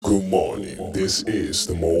Good morning. This is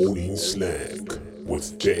the morning slang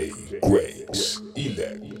with Jay Grace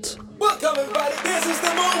Elect. Welcome everybody. This is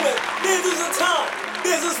the moment. This is the time.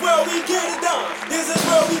 This is where we get it done. This is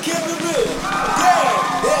where we keep it real.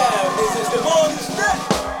 Yeah. This is the morning slang.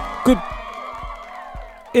 Good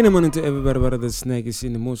in the morning to everybody. But the snack is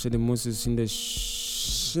in the most of the most is in the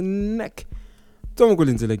snack. Don't go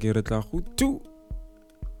into like a two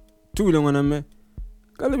long on me.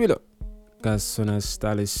 Calabilo. Kasona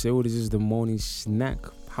style so this is the morning snack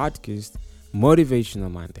podcast motivational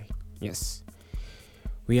Monday. Yes.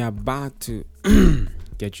 We are about to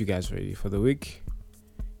get you guys ready for the week.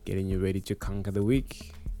 Getting you ready to conquer the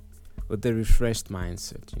week with a refreshed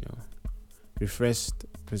mindset, refreshed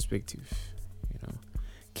perspective,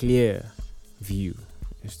 clear view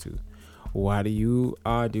as to what you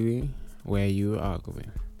are doing, where you are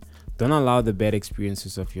going. Don't allow the bad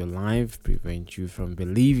experiences of your life prevent you from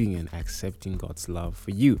believing and accepting God's love for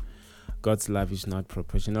you. God's love is not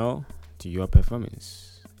proportional to your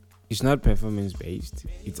performance. It's not performance based,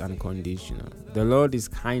 it's unconditional. The Lord is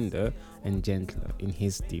kinder and gentler in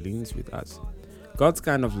his dealings with us. God's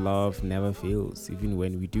kind of love never fails. Even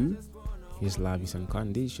when we do, his love is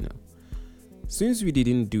unconditional. Since we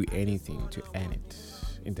didn't do anything to earn it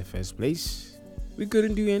in the first place, we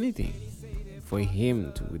couldn't do anything for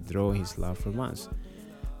him to withdraw his love from us.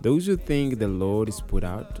 Those who think the Lord is put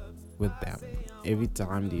out with them every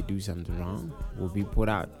time they do something wrong will be put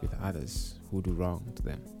out with others who do wrong to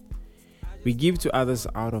them. We give to others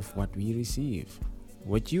out of what we receive.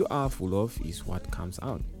 What you are full of is what comes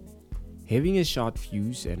out. Having a short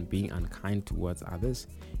fuse and being unkind towards others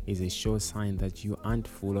is a sure sign that you aren't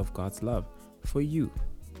full of God's love for you.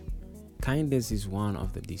 Kindness is one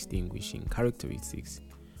of the distinguishing characteristics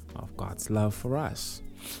of God's love for us.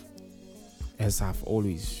 As I've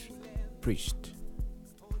always preached,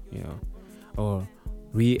 or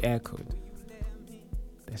re-echoed,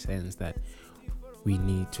 the sense that we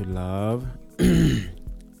need to love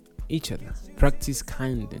each other, practice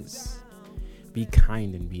kindness, be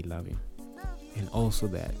kind and be loving, and also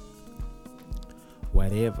that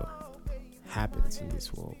whatever happens in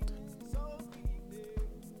this world,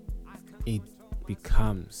 it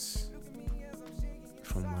becomes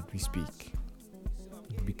from what we speak.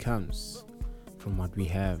 It becomes from what we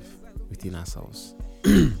have within ourselves.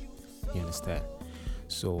 You understand?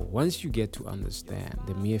 So once you get to understand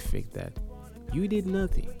the mere fact that you did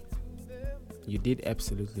nothing, you did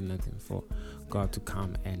absolutely nothing for God to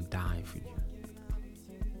come and die for you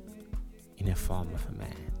in a form of a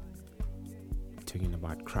man. Talking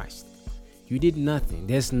about Christ. You did nothing.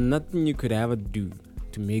 There's nothing you could ever do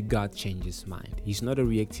to make God change his mind. He's not a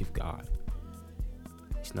reactive God.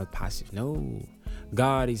 He's not passive. No.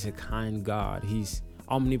 God is a kind God. He's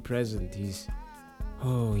omnipresent. He's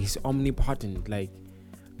omnipotent. Like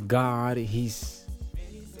God, he's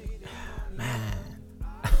man.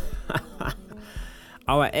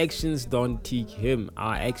 Our actions don't tick him.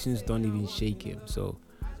 Our actions don't even shake him. So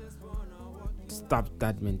stop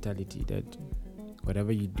that mentality that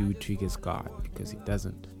whatever you do triggers God, because it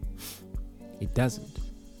doesn't. It doesn't.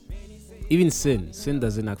 Even sin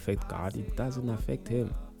doesn't affect God. It doesn't affect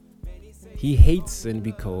him. He hates sin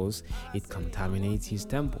because it contaminates his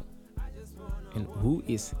temple. And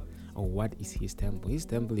what is his temple? His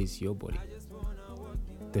temple is your body.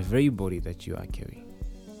 The very body that you are carrying.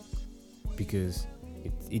 Because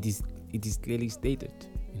it is clearly stated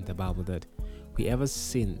in the Bible that whoever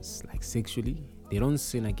sins, like sexually, they don't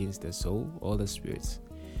sin against their soul or the spirits.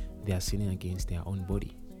 They are sinning against their own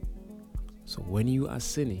body. So when you are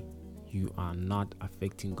sinning, you are not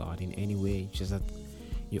affecting God in any way, just that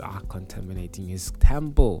you are contaminating his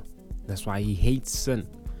temple. That's why he hates sin.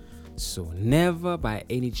 So never by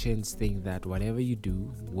any chance think that whatever you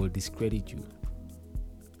do will discredit you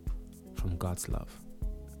from God's love,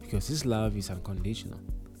 because his love is unconditional.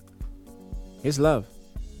 His love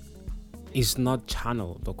is not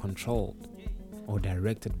channeled or controlled or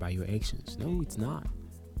directed by your actions. No, it's not.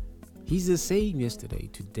 He's the same yesterday,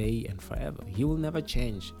 today, and forever. He will never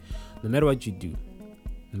change. No matter what you do,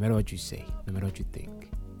 no matter what you say, no matter what you think,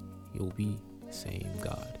 he'll be the same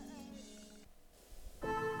God.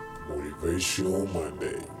 Motivational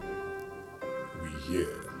Monday. We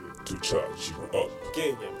here to charge you up,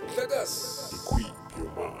 equip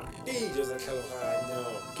your mind, getting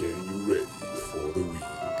you ready for the week.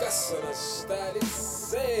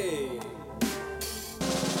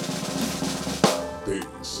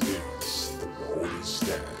 This is the Morning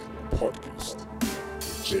Stand Podcast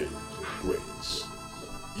with Jay Grace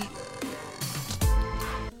Elect.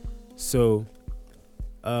 So,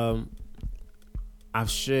 I've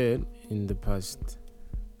shared in the past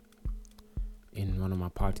in one of my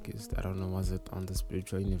podcasts. I don't know, was it on the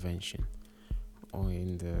spiritual intervention or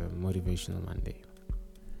in the motivational Monday?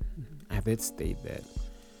 I did state that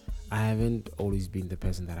I haven't always been the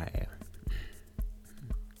person that I am.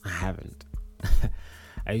 I haven't.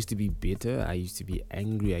 I used to be bitter. I used to be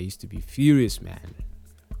angry. I used to be furious, man.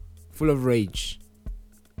 Full of rage.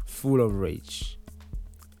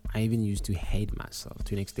 I even used to hate myself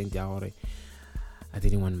to an extent that I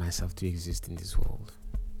didn't want myself to exist in this world.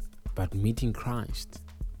 But meeting Christ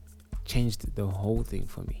changed the whole thing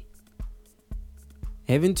for me.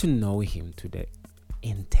 Having to know Him to the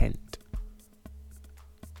intent,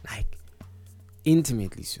 like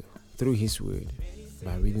intimately so, through His Word,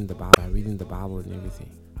 by reading the Bible and everything,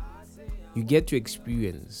 you get to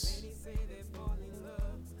experience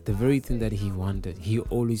the very thing that He wanted. He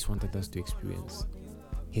always wanted us to experience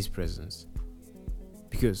His presence.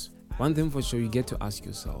 Because one thing for sure, you get to ask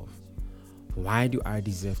yourself, why do I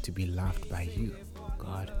deserve to be loved by you,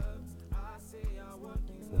 God?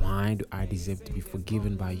 Why do I deserve to be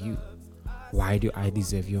forgiven by you? Why do I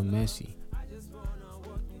deserve your mercy?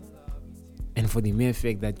 And for the mere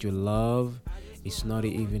fact that your love is not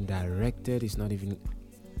even directed, it's not even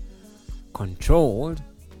controlled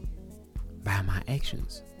by my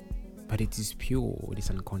actions, but it is pure, it is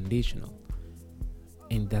unconditional,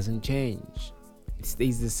 and doesn't change. It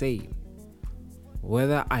stays the same.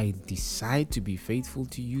 Whether I decide to be faithful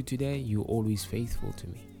to you today, you're always faithful to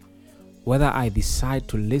me. Whether I decide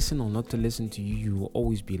to listen or not to listen to you, you will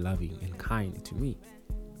always be loving and kind to me.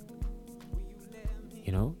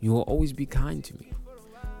 You will always be kind to me.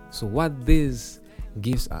 So what this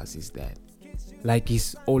gives us is that, like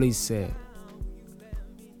He's always said,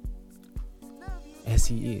 as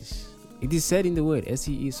He is. It is said in the Word, as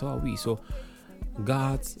He is, so are we. So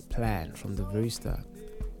God's plan from the very start,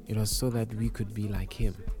 it was so that we could be like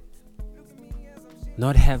Him.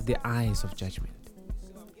 Not have the eyes of judgment.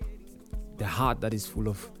 The heart that is full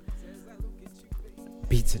of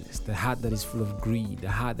bitterness. The heart that is full of greed.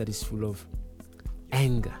 The heart that is full of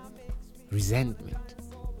anger, resentment.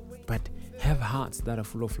 But have hearts that are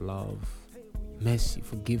full of love, mercy,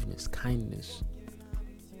 forgiveness, kindness.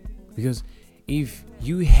 Because if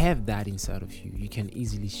you have that inside of you, you can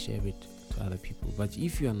easily share it to other people. But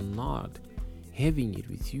if you are not having it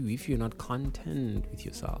with you, if you're not content with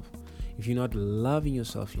yourself, if you're not loving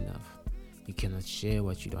yourself enough, you cannot share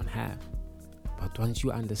what you don't have. But once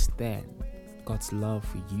you understand God's love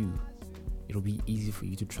for you, it'll be easy for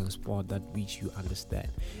you to transport that which you understand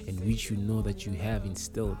and which you know that you have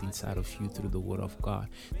instilled inside of you through the Word of God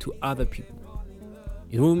to other people.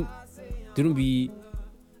 It won't be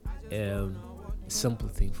a simple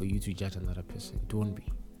thing for you to judge another person. It won't be.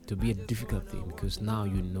 It'll be a difficult thing, because now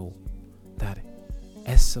you know that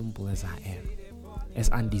as simple as I am, as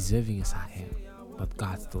undeserving as I am, but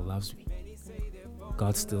God still loves me.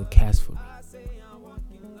 God still cares for me.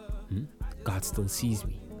 God still sees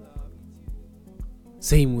me.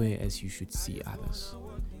 Same way as you should see others.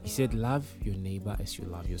 He said, love your neighbor as you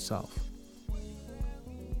love yourself.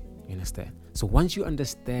 You understand? So once you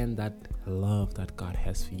understand that love that God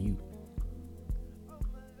has for you,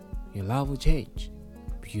 your love will change.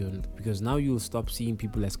 Because now you'll stop seeing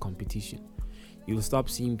people as competition. You'll stop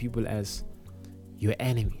seeing people as your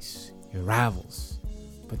enemies, your rivals.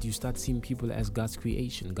 But you start seeing people as God's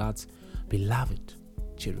creation, God's beloved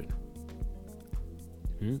children.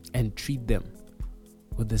 And treat them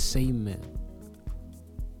with the same manner,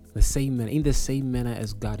 in the same manner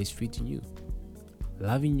as God is treating you.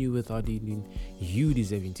 Loving you without even you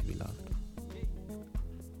deserving to be loved.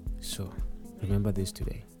 So, remember this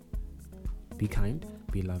today. Be kind,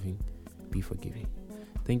 be loving, be forgiving.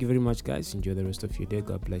 Thank you very much, guys. Enjoy the rest of your day.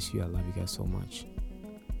 God bless you. I love you guys so much.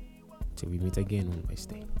 Till we meet again on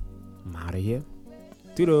Wednesday. I'm out of here.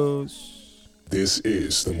 Toodles. This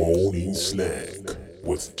is the Morning Slang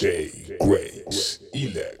with J. Grace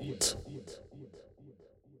Elect.